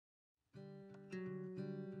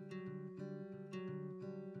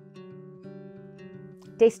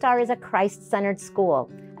Daystar is a Christ-centered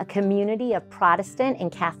school, a community of Protestant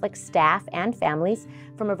and Catholic staff and families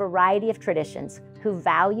from a variety of traditions who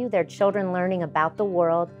value their children learning about the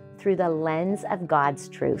world through the lens of God's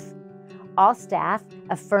truth. All staff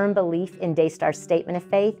affirm belief in Daystar's statement of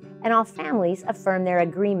faith, and all families affirm their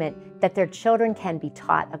agreement that their children can be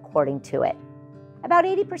taught according to it. About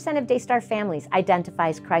 80% of Daystar families identify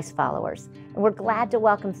as Christ followers, and we're glad to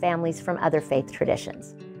welcome families from other faith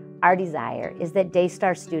traditions. Our desire is that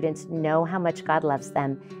Daystar students know how much God loves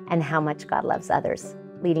them and how much God loves others,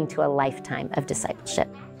 leading to a lifetime of discipleship.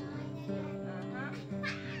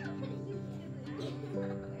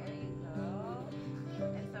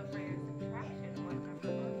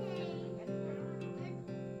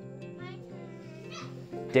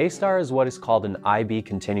 Daystar is what is called an IB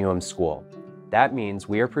Continuum school. That means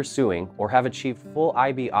we are pursuing or have achieved full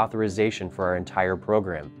IB authorization for our entire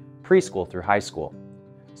program, preschool through high school.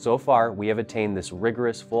 So far, we have attained this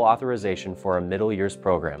rigorous full authorization for our middle years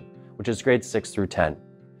program, which is grades 6 through 10.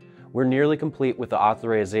 We're nearly complete with the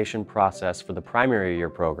authorization process for the primary year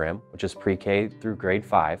program, which is pre-K through grade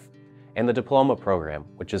 5, and the diploma program,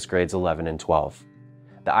 which is grades 11 and 12.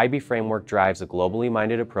 The IB framework drives a globally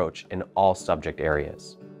minded approach in all subject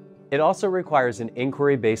areas. It also requires an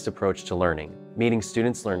inquiry-based approach to learning, meaning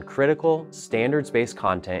students learn critical, standards-based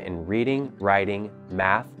content in reading, writing,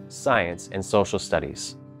 math, science, and social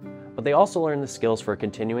studies. But they also learn the skills for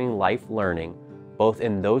continuing life learning, both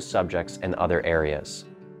in those subjects and other areas.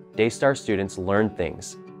 Daystar students learn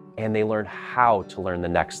things, and they learn how to learn the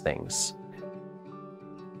next things.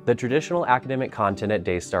 The traditional academic content at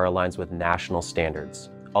Daystar aligns with national standards.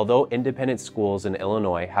 Although independent schools in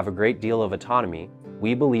Illinois have a great deal of autonomy,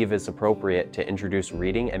 we believe it's appropriate to introduce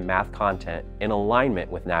reading and math content in alignment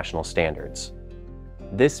with national standards.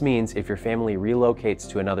 This means if your family relocates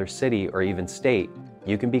to another city or even state,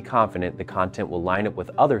 you can be confident the content will line up with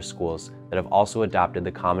other schools that have also adopted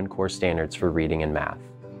the Common Core standards for reading and math.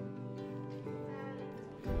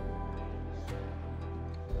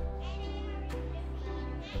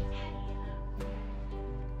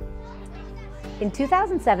 In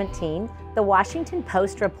 2017, the Washington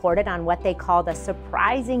Post reported on what they called a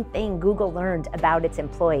surprising thing Google learned about its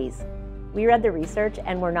employees. We read the research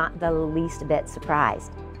and were not the least bit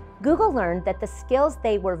surprised. Google learned that the skills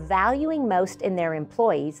they were valuing most in their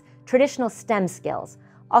employees, traditional STEM skills,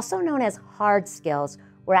 also known as hard skills,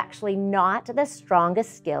 were actually not the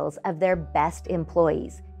strongest skills of their best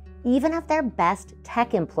employees, even of their best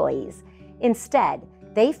tech employees. Instead,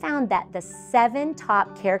 they found that the 7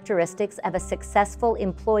 top characteristics of a successful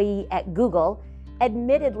employee at Google,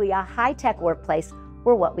 admittedly a high-tech workplace,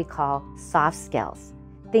 were what we call soft skills.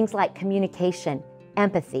 Things like communication,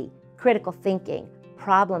 empathy, critical thinking,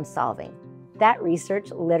 problem solving. That research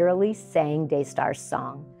literally sang Daystar's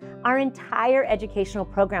song. Our entire educational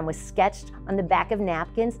program was sketched on the back of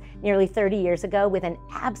napkins nearly 30 years ago with an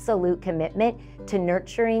absolute commitment to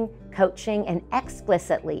nurturing, coaching, and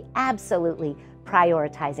explicitly, absolutely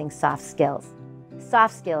prioritizing soft skills.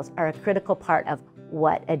 Soft skills are a critical part of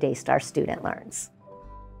what a Daystar student learns.